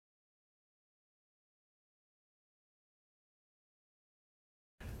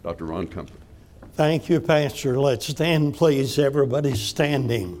Dr. Ron Comfort. Thank you, Pastor. Let's stand, please. Everybody's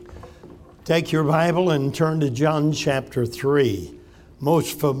standing. Take your Bible and turn to John chapter 3.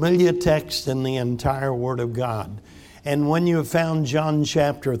 Most familiar text in the entire Word of God. And when you have found John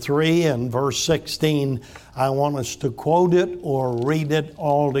chapter 3 and verse 16, I want us to quote it or read it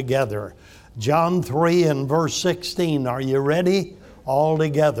all together. John 3 and verse 16. Are you ready? All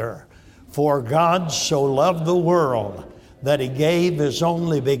together. For God so loved the world that he gave his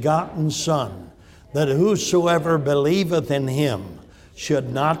only begotten Son, that whosoever believeth in him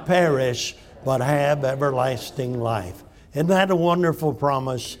should not perish, but have everlasting life. Isn't that a wonderful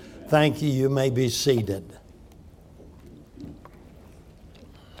promise? Thank you. You may be seated.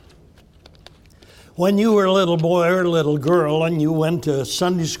 When you were a little boy or a little girl and you went to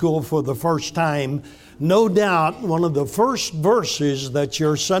Sunday school for the first time, no doubt one of the first verses that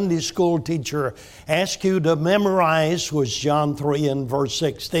your Sunday school teacher asked you to memorize was John 3 and verse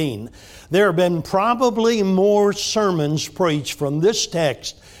 16. There have been probably more sermons preached from this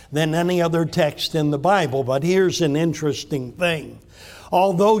text than any other text in the Bible, but here's an interesting thing.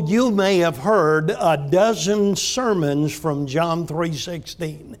 Although you may have heard a dozen sermons from John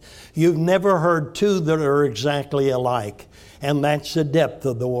 3:16, you've never heard two that are exactly alike, and that's the depth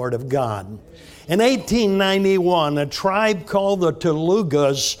of the Word of God. In 1891, a tribe called the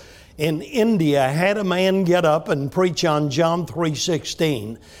Telugus in India had a man get up and preach on John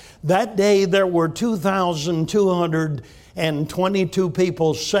 3:16. That day there were 2,222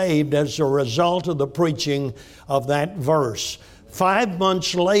 people saved as a result of the preaching of that verse. 5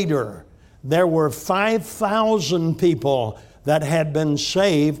 months later, there were 5,000 people that had been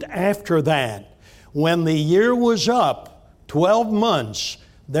saved after that. When the year was up, 12 months,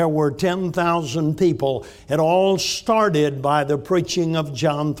 there were 10,000 people. It all started by the preaching of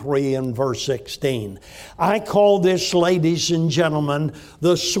John 3 and verse 16. I call this, ladies and gentlemen,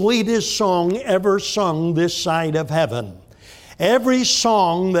 the sweetest song ever sung this side of heaven. Every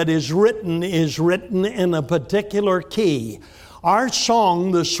song that is written in a particular key. Our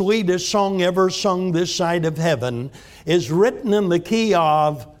song, the sweetest song ever sung this side of heaven, is written in the key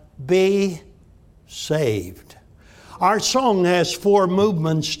of Be Saved. Our song has 4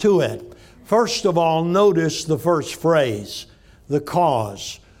 movements to it. First of all, notice the first phrase, the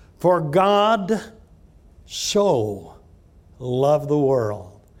cause. For God so loved the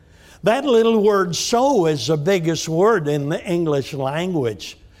world. That little word so is the biggest word in the English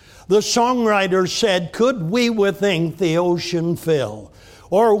language. The songwriter said, could we with ink the ocean fill?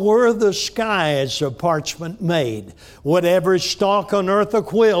 Or were the skies of parchment made? Would every stalk on earth a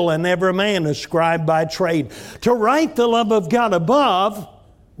quill, and every man a scribe by trade? To write the love of God above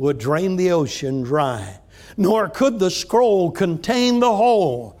would drain the ocean dry. Nor could the scroll contain the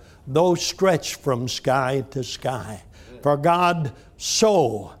whole, though stretched from sky to sky. For God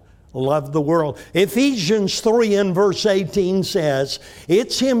so loved the world. Ephesians 3 and verse 18 says,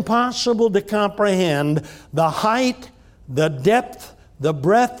 it's impossible to comprehend the height, the depth, the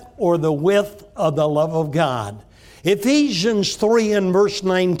breadth, or the width of the love of God. Ephesians 3 and verse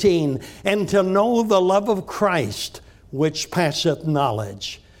 19, and to know the love of Christ, which passeth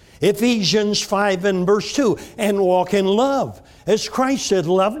knowledge. Ephesians 5 and verse 2, and walk in love, as Christ hath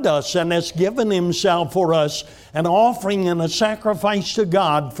loved us and has given himself for us, an offering and a sacrifice to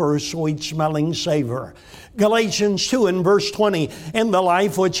God for a sweet-smelling savor. Galatians 2 and verse 20, in the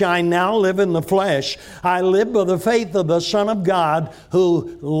life which I now live in the flesh, I live by the faith of the Son of God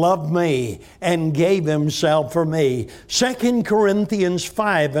who loved me and gave himself for me. 2 Corinthians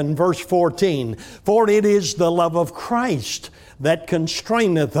 5 and verse 14, for it is the love of Christ that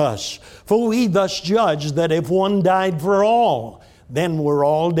constraineth us. For we thus judge that if one died for all, then we're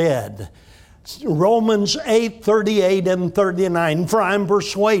all dead. Romans 8, 38 and 39, for I am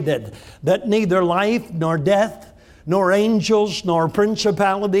persuaded that neither life nor death, nor angels, nor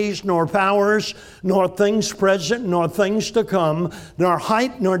principalities, nor powers, nor things present, nor things to come, nor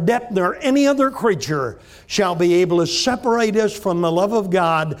height, nor depth, nor any other creature shall be able to separate us from the love of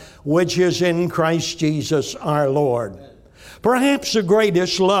God, which is in Christ Jesus our Lord. Perhaps the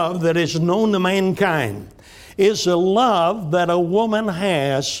greatest love that is known to mankind is the love that a woman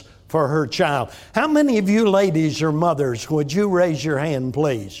has for her child. How many of you ladies are mothers? Would you raise your hand,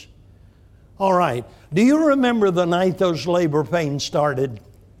 please? All right. Do you remember the night those labor pains started?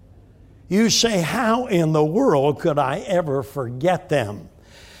 You say, how in the world could I ever forget them?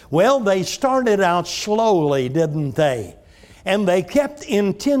 Well, they started out slowly, didn't they? And they kept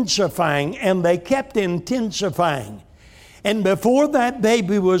intensifying, and they kept intensifying. And before that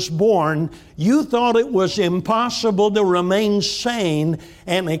baby was born, you thought it was impossible to remain sane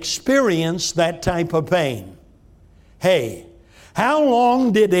and experience that type of pain. Hey, How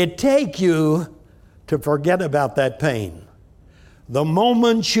long did it take you to forget about that pain? The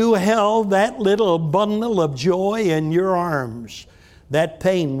moment you held that little bundle of joy in your arms, that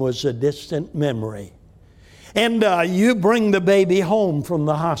pain was a distant memory. And you bring the baby home from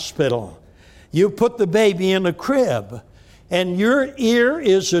the hospital. You put the baby in a crib, and your ear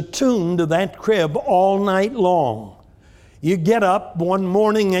is attuned to that crib all night long. You get up one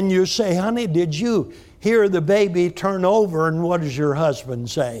morning and you say, honey, did you hear the baby turn over? And what does your husband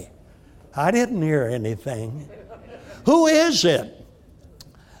say? I didn't hear anything. Who is it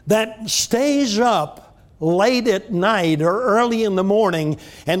that stays up late at night or early in the morning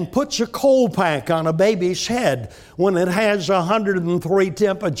and puts a cold pack on a baby's head when it has 103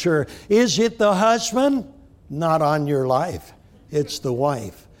 temperature? Is it the husband? Not on your life. It's the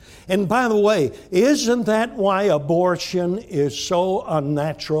wife. And by the way, isn't that why abortion is so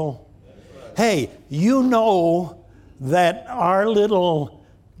unnatural? Hey, you know that our little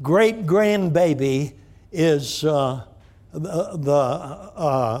great-grandbaby is the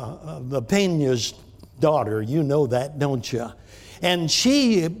Pena's daughter. You know that, don't you? And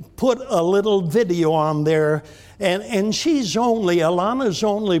she put a little video on there, and Alana's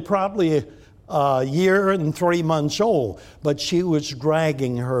only probably a year and 3 months old, but she was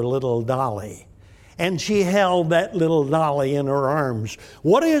dragging her little dolly. And she held that little dolly in her arms.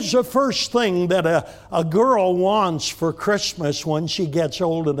 What is the first thing that a girl wants for Christmas when she gets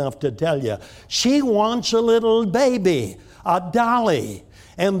old enough to tell you? She wants a little baby, a dolly.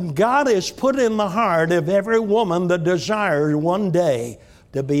 And God has put in the heart of every woman the desire one day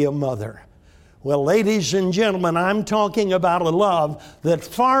to be a mother. Well, ladies and gentlemen, I'm talking about a love that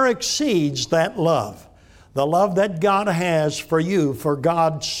far exceeds that love. The love that God has for you, for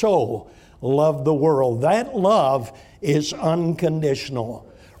God so loved the world. That love is unconditional.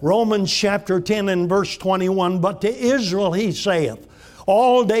 Romans chapter 10 and verse 21, but to Israel he saith,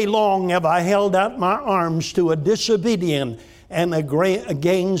 all day long have I held out my arms to a disobedient and a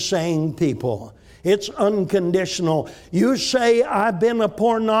gainsaying people. It's unconditional. You say, I've been a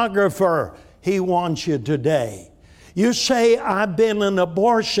pornographer. He wants you today. You say, I've been an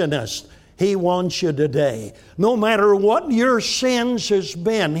abortionist. He wants you today. No matter what your sins has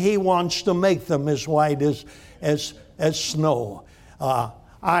been, He wants to make them as white as snow.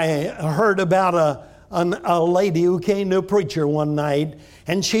 I heard about a lady who came to a preacher one night,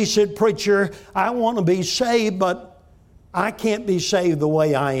 and she said, preacher, I want to be saved, but I can't be saved the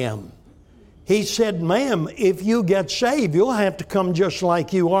way I am. He said, ma'am, if you get saved, you'll have to come just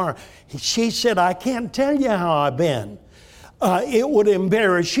like you are. She said, I can't tell you how I've been. It would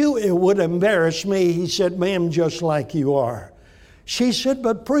embarrass you. It would embarrass me. He said, ma'am, just like you are. She said,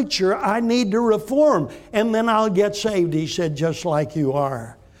 but preacher, I need to reform, and then I'll get saved. He said, just like you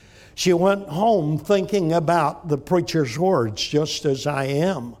are. She went home thinking about the preacher's words, just as I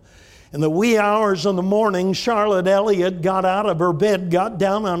am. In the wee hours of the morning, Charlotte Elliott got out of her bed, got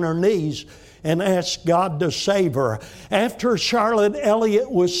down on her knees, and asked God to save her. After Charlotte Elliott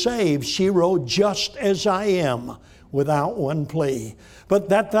was saved, she wrote, just as I am, without one plea. But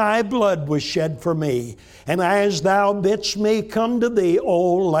that thy blood was shed for me. And as thou bidst me come to thee,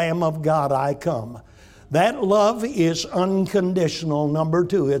 O Lamb of God, I come. That love is unconditional. Number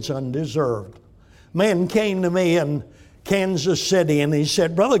two, it's undeserved. Man came to me in Kansas City and he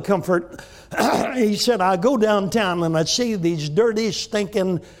said, Brother Comfort, he said, I go downtown and I see these dirty,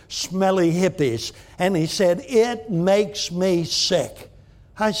 stinking, smelly hippies. And he said, it makes me sick.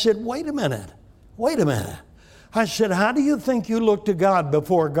 I said, wait a minute. I said, how do you think you looked to God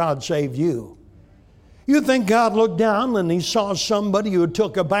before God saved you? You think God looked down and He saw somebody who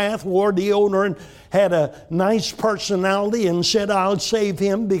took a bath, wore deodorant, had a nice personality and said, I'll save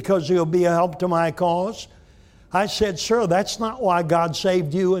him because he'll be a help to my cause? I said, sir, that's not why God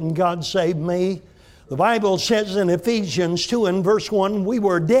saved you and God saved me. The Bible says in Ephesians 2 and verse 1, we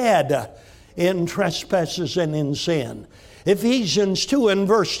were dead in trespasses and in sin. Ephesians 2 and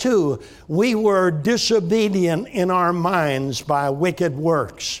verse 2, we were disobedient in our minds by wicked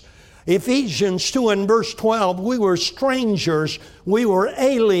works. Ephesians 2 and verse 12, we were strangers, we were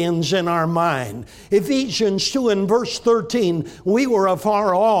aliens in our mind. Ephesians 2 and verse 13, we were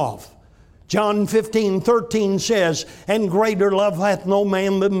afar off. John 15:13 says, and greater love hath no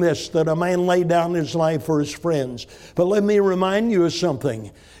man than this, that a man lay down his life for his friends. But let me remind you of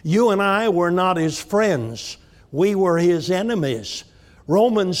something. You and I were not His friends. We were His enemies.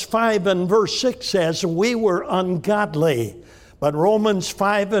 Romans 5 and verse 6 says, we were ungodly. But Romans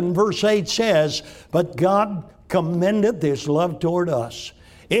 5 and verse 8 says, but God commendeth His love toward us,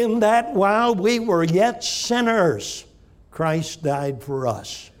 in that while we were yet sinners, Christ died for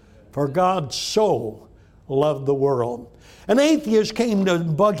us. For God so love the world. An atheist came to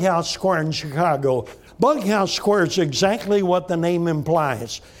Bughouse Square in Chicago. Bughouse Square is exactly what the name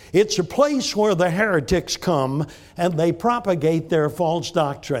implies. It's a place where the heretics come and they propagate their false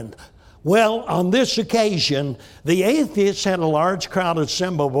doctrine. Well, on this occasion, the atheist had a large crowd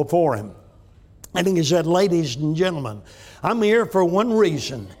assembled before him. And he said, ladies and gentlemen, I'm here for one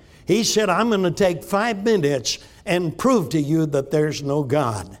reason. He said, I'm going to take 5 minutes and prove to you that there's no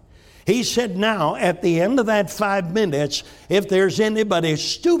God. He said, now, at the end of that 5 minutes, if there's anybody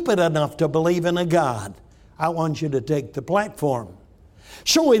stupid enough to believe in a God, I want you to take the platform.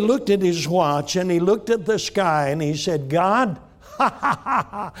 So he looked at his watch and he looked at the sky and he said, God,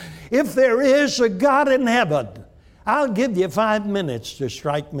 if there is a God in heaven, I'll give you 5 minutes to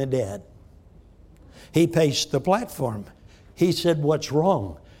strike me dead. He paced the platform. He said, what's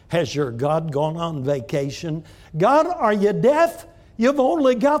wrong? Has your God gone on vacation? God, are you deaf? You've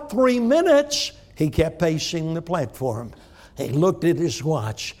only got 3 minutes. He kept pacing the platform. He looked at his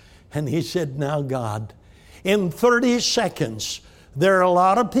watch and he said, now God, in 30 seconds, there are a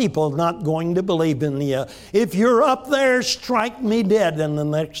lot of people not going to believe in you. If you're up there, strike me dead in the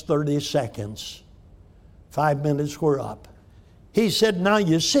next 30 seconds. 5 minutes were up. He said, now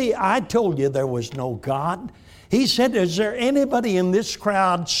you see, I told you there was no God. He said, is there anybody in this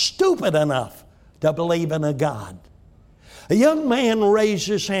crowd stupid enough to believe in a God? A young man raised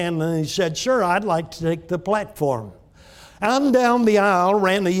his hand and he said, sir, I'd like to take the platform. On down the aisle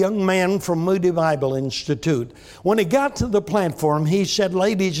ran a young man from Moody Bible Institute. When he got to the platform, he said,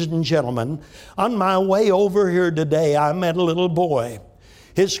 ladies and gentlemen, on my way over here today, I met a little boy.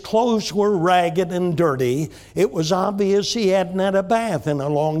 His clothes were ragged and dirty. It was obvious he hadn't had a bath in a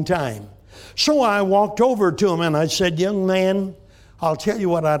long time. So I walked over to him and I said, young man, I'll tell you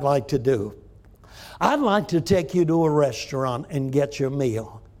what I'd like to do. I'd like to take you to a restaurant and get your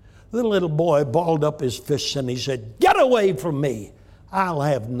meal. The little boy balled up his fists and he said, get away from me. I'll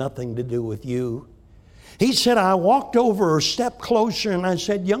have nothing to do with you. He said, I walked over a step closer and I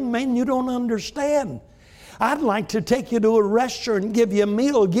said, young man, you don't understand. I'd like to take you to a restaurant and give you a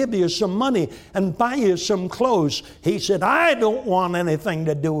meal, give you some money, and buy you some clothes. He said, I don't want anything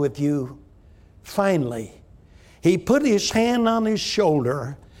to do with you. Finally, he put his hand on his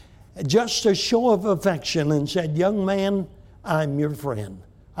shoulder, just a show of affection, and said, young man, I'm your friend.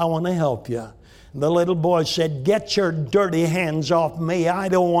 I want to help you. The little boy said, get your dirty hands off me. I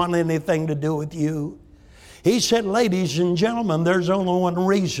don't want anything to do with you. He said, ladies and gentlemen, there's only one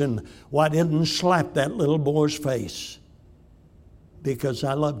reason why I didn't slap that little boy's face. Because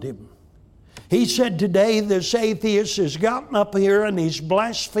I loved him. He said, today this atheist has gotten up here and he's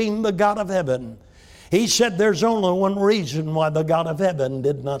blasphemed the God of heaven. He said, there's only one reason why the God of heaven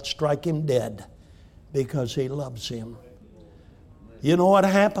did not strike him dead. Because he loves him. You know what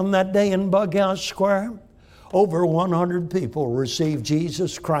happened that day in Bughouse Square? Over 100 people received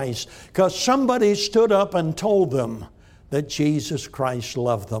Jesus Christ because somebody stood up and told them that Jesus Christ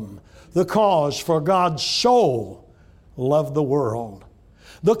loved them. The cause, for God so loved the world.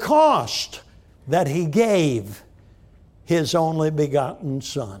 The cost that He gave His only begotten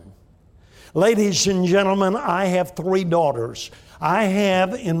Son. Ladies and gentlemen, I have 3 daughters. I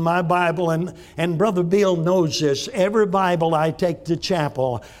have in my Bible, and Brother Bill knows this, every Bible I take to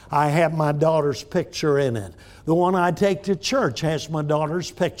chapel, I have my daughter's picture in it. The one I take to church has my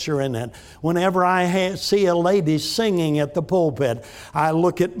daughter's picture in it. Whenever I see a lady singing at the pulpit, I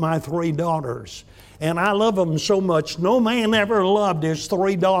look at my 3 daughters. And I love them so much. No man ever loved his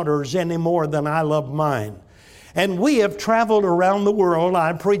 3 daughters any more than I love mine. And we have traveled around the world.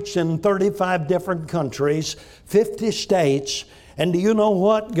 I preached in 35 different countries, 50 states. And do you know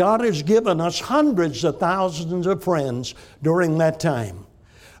what? God has given us hundreds of thousands of friends during that time.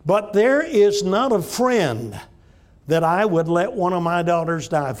 But there is not a friend that I would let one of my daughters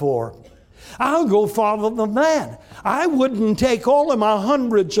die for. I'll go farther than that. I wouldn't take all of my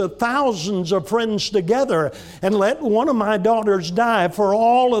hundreds of thousands of friends together and let one of my daughters die for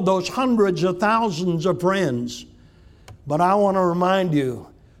all of those hundreds of thousands of friends. But I want to remind you,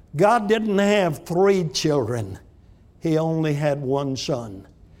 God didn't have 3 children. He only had 1 son.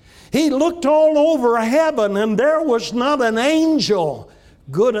 He looked all over heaven and there was not an angel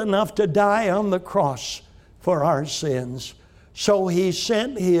good enough to die on the cross for our sins. So He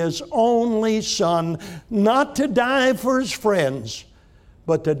sent His only Son, not to die for His friends,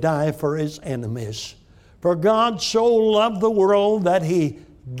 but to die for His enemies. For God so loved the world that He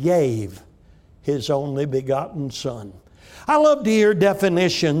gave His only begotten Son. I love to hear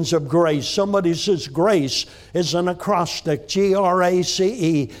definitions of grace. Somebody says grace is an acrostic,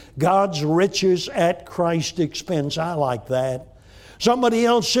 G-R-A-C-E, God's riches at Christ's expense. I like that. Somebody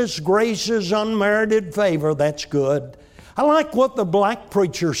else says grace is unmerited favor. That's good. I like what the black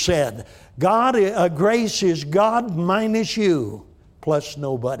preacher said. Grace is God minus you, plus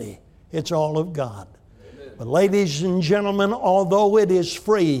nobody. It's all of God. Amen. But ladies and gentlemen, although it is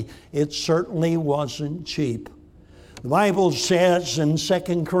free, it certainly wasn't cheap. The Bible says in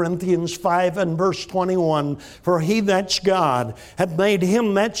 2 Corinthians 5 and verse 21, for he, that's God, hath made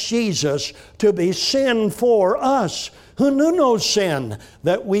him, that's Jesus, to be sin for us, who knew no sin,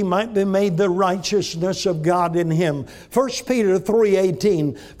 that we might be made the righteousness of God in him. 1 Peter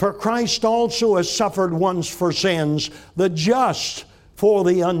 3:18, for Christ also has suffered once for sins, the just for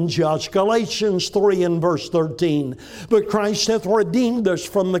the unjust. Galatians 3 and verse 13, but Christ hath redeemed us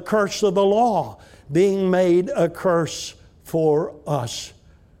from the curse of the law, being made a curse for us.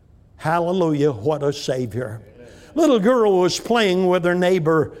 Hallelujah, what a Savior. Little girl was playing with her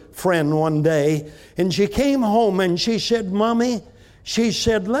neighbor friend one day, and she came home and she said, Mommy, she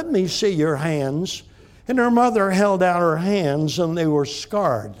said, let me see your hands. And her mother held out her hands and they were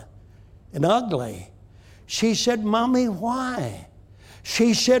scarred and ugly. She said, Mommy, why?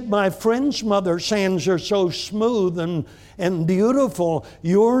 She said, my friend's mother's hands are so smooth and beautiful.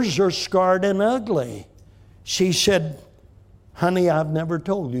 Yours are scarred and ugly. She said, honey, I've never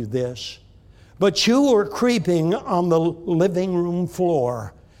told you this, but you were creeping on the living room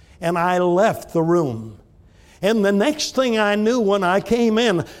floor, and I left the room. And the next thing I knew when I came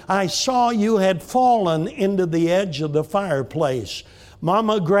in, I saw you had fallen into the edge of the fireplace.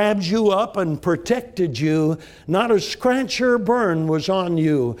 Mama grabbed you up and protected you. Not a scratch or burn was on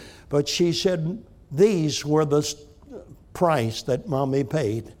you. But she said, these were the price that Mommy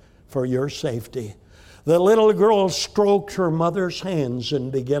paid for your safety. The little girl stroked her mother's hands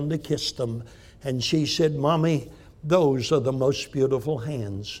and began to kiss them. And she said, Mommy, those are the most beautiful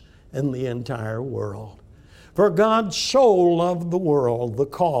hands in the entire world. For God so loved the world, the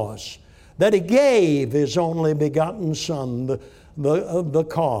cause, that he gave his only begotten Son, the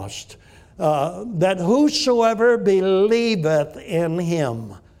cost, that whosoever believeth in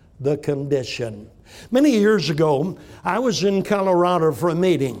him, the condition. Many years ago, I was in Colorado for a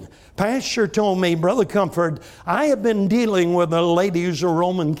meeting. Pastor told me, Brother Comfort, I have been dealing with a lady who's a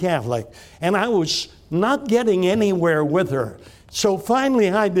Roman Catholic, and I was not getting anywhere with her. So finally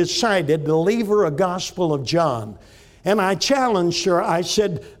I decided to leave her a Gospel of John. And I challenged her. I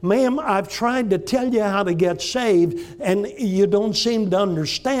said, ma'am, I've tried to tell you how to get saved, and you don't seem to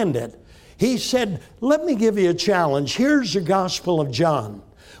understand it. He said, let me give you a challenge. Here's the Gospel of John.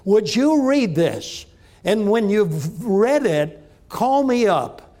 Would you read this? And when you've read it, call me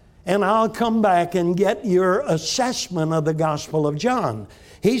up, and I'll come back and get your assessment of the Gospel of John.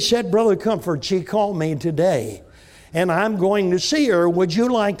 He said, Brother Comfort, she called me today, and I'm going to see her. Would you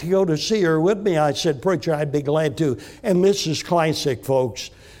like to go to see her with me? I said, Preacher, I'd be glad to. And this is classic, folks.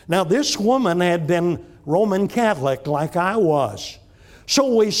 Now, this woman had been Roman Catholic like I was.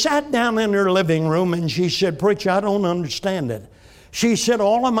 So we sat down in her living room, and she said, Preacher, I don't understand it. She said,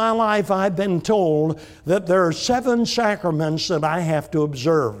 all of my life I've been told that there are 7 sacraments that I have to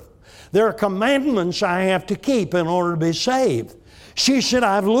observe. There are commandments I have to keep in order to be saved. She said,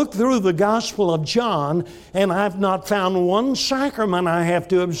 I've looked through the Gospel of John, and I've not found one sacrament I have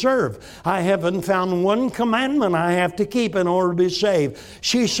to observe. I haven't found one commandment I have to keep in order to be saved.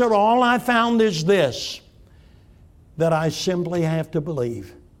 She said, all I found is this, that I simply have to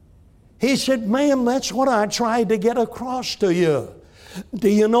believe. He said, ma'am, that's what I tried to get across to you. Do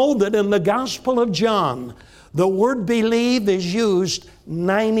you know that in the Gospel of John, the word believe is used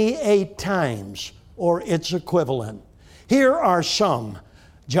 98 times, or its equivalent? Here are some.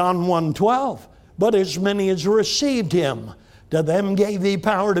 John 1:12, but as many as received him, to them gave he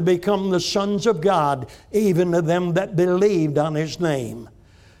power to become the sons of God, even to them that believed on his name.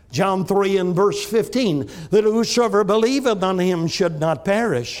 John 3 and verse 15, that whosoever believeth on him should not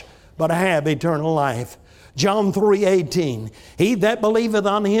perish, but have eternal life. John 3:18, he that believeth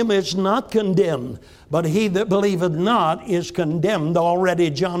on him is not condemned, but he that believeth not is condemned already.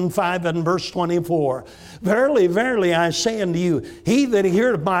 John 5 and verse 24. Verily, verily, I say unto you, he that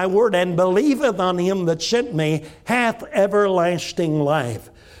heareth my word and believeth on him that sent me hath everlasting life.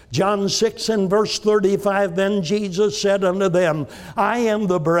 John 6 and verse 35, then Jesus said unto them, I am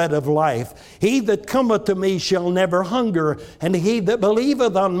the bread of life. He that cometh to me shall never hunger, and he that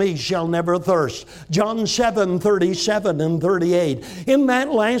believeth on me shall never thirst. John 7, 37 and 38. In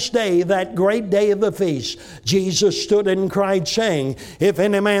that last day, that great day of the feast, Jesus stood and cried, saying, if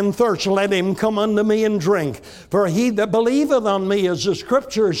any man thirst, let him come unto me and drink. For he that believeth on me, as the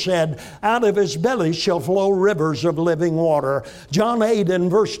Scripture said, out of his belly shall flow rivers of living water. John 8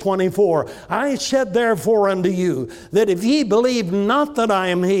 and verse 24. I said therefore unto you, that if ye believe not that I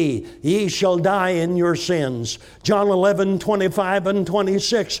am he, ye shall die in your sins. John 11, 25 and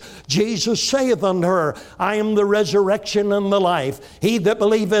 26. Jesus saith unto her, I am the resurrection and the life. He that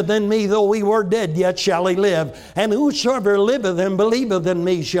believeth in me, though he were dead, yet shall he live. And whosoever liveth and believeth in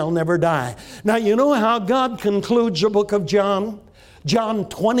me shall never die. Now you know how God concludes the book of John? John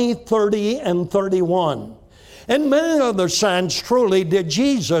 20, 30, and 31. And many other signs truly did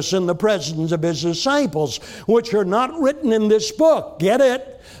Jesus in the presence of his disciples, which are not written in this book. Get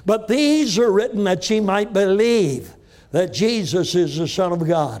it? But these are written that ye might believe that Jesus is the Son of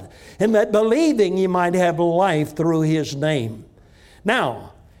God, and that believing ye might have life through his name.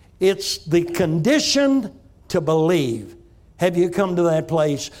 Now, it's the condition to believe. Have you come to that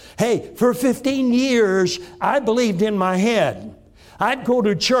place? Hey, for 15 years, I believed in my head. I'd go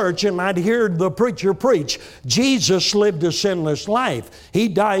to church and I'd hear the preacher preach. Jesus lived a sinless life. He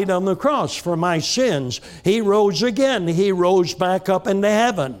died on the cross for my sins. He rose again. He rose back up into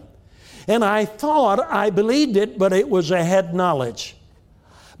heaven. And I thought I believed it, but it was a head knowledge.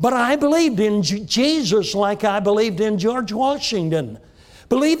 But I believed in Jesus like I believed in George Washington.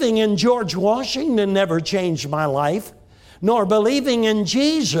 Believing in George Washington never changed my life, nor believing in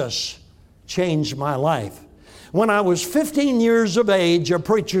Jesus changed my life. When I was 15 years of age, a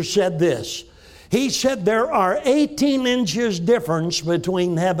preacher said this. He said, there are 18 inches difference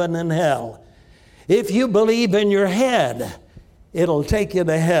between heaven and hell. If you believe in your head, it'll take you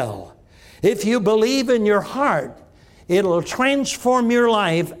to hell. If you believe in your heart, it'll transform your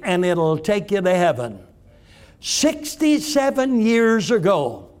life and it'll take you to heaven. 67 years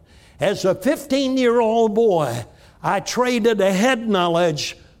ago, as a 15-year-old boy, I traded a head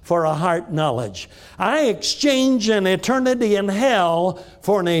knowledge for a heart knowledge. I exchanged an eternity in hell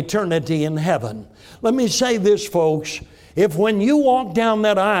for an eternity in heaven. Let me say this, folks. If when you walked down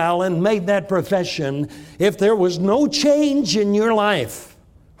that aisle and made that profession, if there was no change in your life,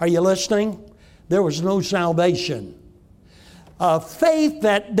 are you listening? There was no salvation. A faith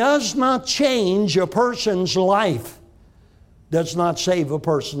that does not change a person's life does not save a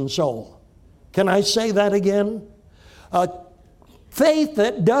person's soul. Can I say that again? Faith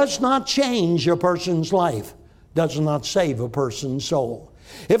that does not change a person's life does not save a person's soul.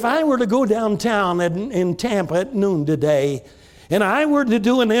 If I were to go downtown in Tampa at noon today, and I were to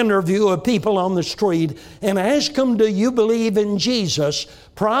do an interview of people on the street and ask them, do you believe in Jesus?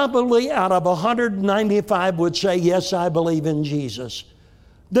 Probably out of 195 would say, yes, I believe in Jesus.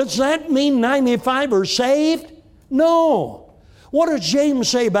 Does that mean 95 are saved? No. What does James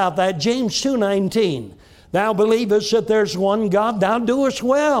say about that? James 2:19. Thou believest that there's one God, thou doest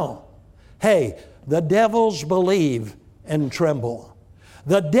well. Hey, the devils believe and tremble.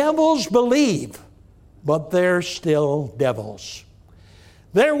 The devils believe, but they're still devils.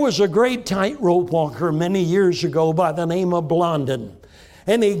 There was a great tightrope walker many years ago by the name of Blondin.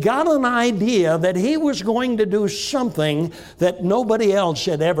 And he got an idea that he was going to do something that nobody else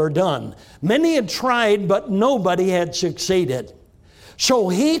had ever done. Many had tried, but nobody had succeeded. So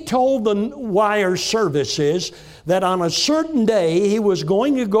he told the wire services that on a certain day he was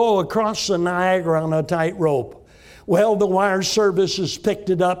going to go across the Niagara on a tightrope. Well, the wire services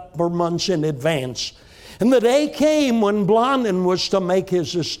picked it up for months in advance. And the day came when Blondin was to make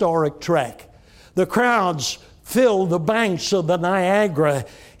his historic trek. The crowds filled the banks of the Niagara.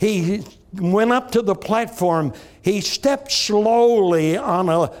 He went up to the platform. He stepped slowly on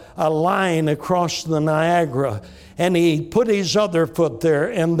a line across the Niagara. And he put his other foot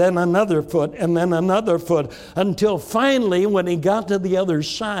there, and then another foot, and then another foot, until finally, when he got to the other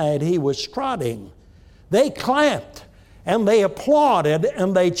side, he was trotting. They clapped, and they applauded,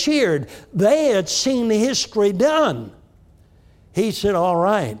 and they cheered. They had seen history done. He said, all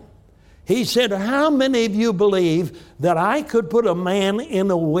right. He said, how many of you believe that I could put a man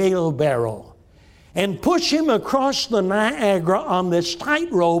in a wheelbarrow and push him across the Niagara on this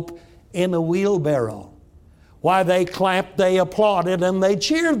tightrope in a wheelbarrow? Why, they clapped, they applauded, and they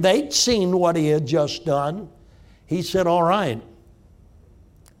cheered. They'd seen what he had just done. He said, all right,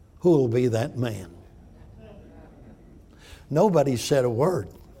 who will be that man? Nobody said a word.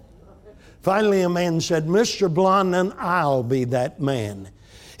 Finally, a man said, Mr. Blondin, I'll be that man.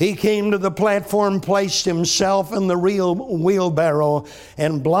 He came to the platform, placed himself in the wheelbarrow,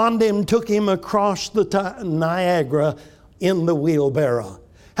 and Blondin took him across the Niagara in the wheelbarrow.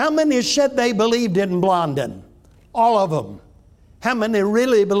 How many said they believed in Blondin? All of them. How many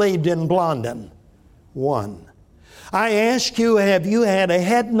really believed in Blondin? One. I ask you, have you had a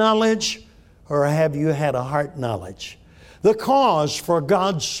head knowledge or have you had a heart knowledge? The cause for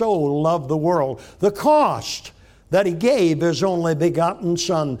God so loved the world. The cost that He gave His only begotten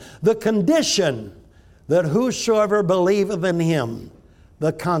Son. The condition that whosoever believeth in Him,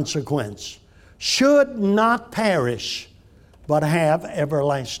 the consequence, should not perish, but have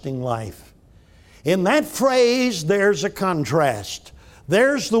everlasting life. In that phrase, there's a contrast.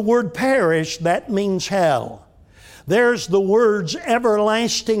 There's the word perish, that means hell. There's the words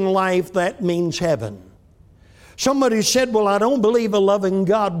everlasting life, that means heaven. Somebody said, well, I don't believe a loving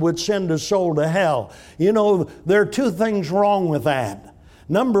God would send a soul to hell. You know, there are two things wrong with that.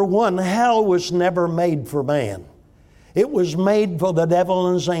 Number one, hell was never made for man. It was made for the devil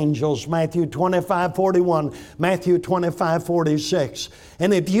and his angels, Matthew 25:41, Matthew 25:46.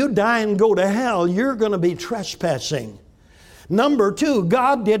 And if you die and go to hell, you're going to be trespassing. Number two,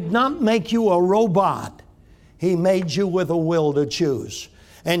 God did not make you a robot. He made you with a will to choose.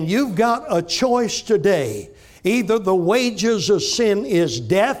 And you've got a choice today. Either the wages of sin is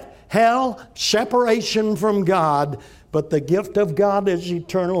death, hell, separation from God, but the gift of God is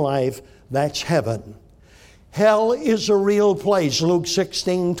eternal life. That's heaven. Hell is a real place. Luke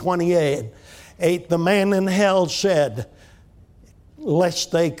 16:28. The man in hell said,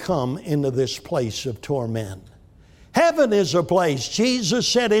 lest they come into this place of torment. Heaven is a place. Jesus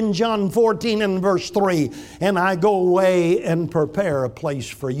said in John 14 and verse 3, and I go away and prepare a place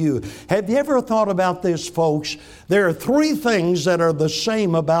for you. Have you ever thought about this, folks? There are three things that are the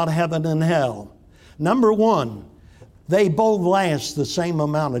same about heaven and hell. Number one, they both last the same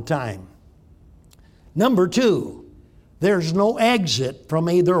amount of time. Number two, there's no exit from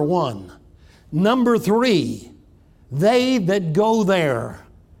either one. Number three, they that go there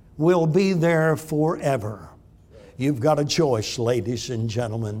will be there forever. You've got a choice, ladies and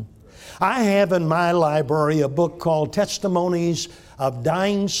gentlemen. I have in my library a book called Testimonies of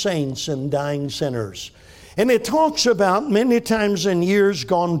Dying Saints and Dying Sinners. And it talks about many times in years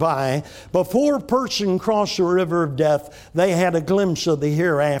gone by, before a person crossed the river of death, they had a glimpse of the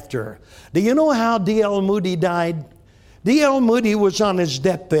hereafter. Do you know how D.L. Moody died? D.L. Moody was on his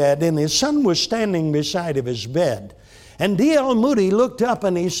deathbed, and his son was standing beside of his bed. And D.L. Moody looked up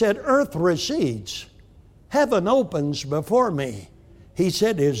and he said, earth recedes. Heaven opens before me. He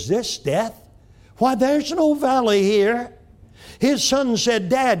said, is this death? Why, there's no valley here. His son said,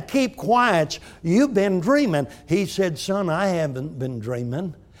 Dad, keep quiet. You've been dreaming. He said, son, I haven't been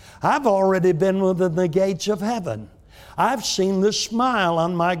dreaming. I've already been within the gates of heaven. I've seen the smile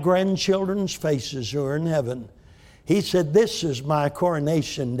on my grandchildren's faces who are in heaven. He said, this is my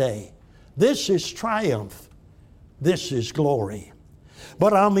coronation day. This is triumph. This is glory.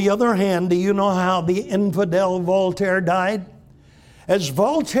 But on the other hand, do you know how the infidel Voltaire died? As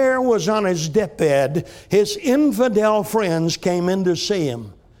Voltaire was on his deathbed, his infidel friends came in to see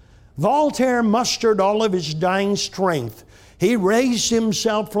him. Voltaire mustered all of his dying strength. He raised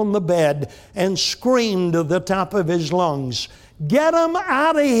himself from the bed and screamed to the top of his lungs, get him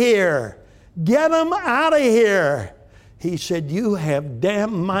out of here! Get him out of here! He said, you have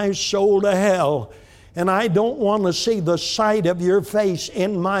damned my soul to hell, and I don't want to see the sight of your face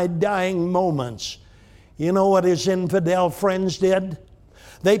in my dying moments. You know what his infidel friends did?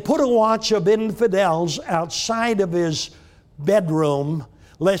 They put a watch of infidels outside of his bedroom,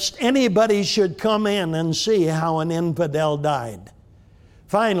 lest anybody should come in and see how an infidel died.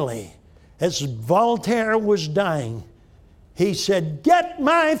 Finally, as Voltaire was dying, he said, get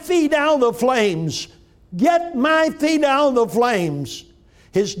my feet out of the flames. Get my feet out of the flames.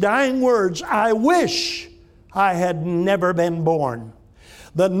 His dying words, I wish I had never been born.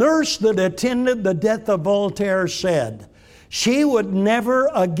 The nurse that attended the death of Voltaire said she would never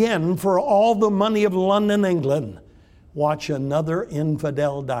again, for all the money of London, England, watch another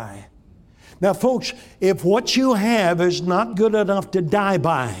infidel die. Now, folks, if what you have is not good enough to die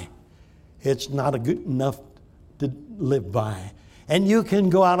by, it's not good enough to live by. And you can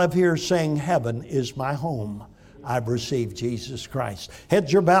go out of here saying, heaven is my home. I've received Jesus Christ.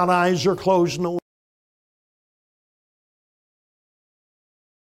 Heads are bowed, eyes are closed. No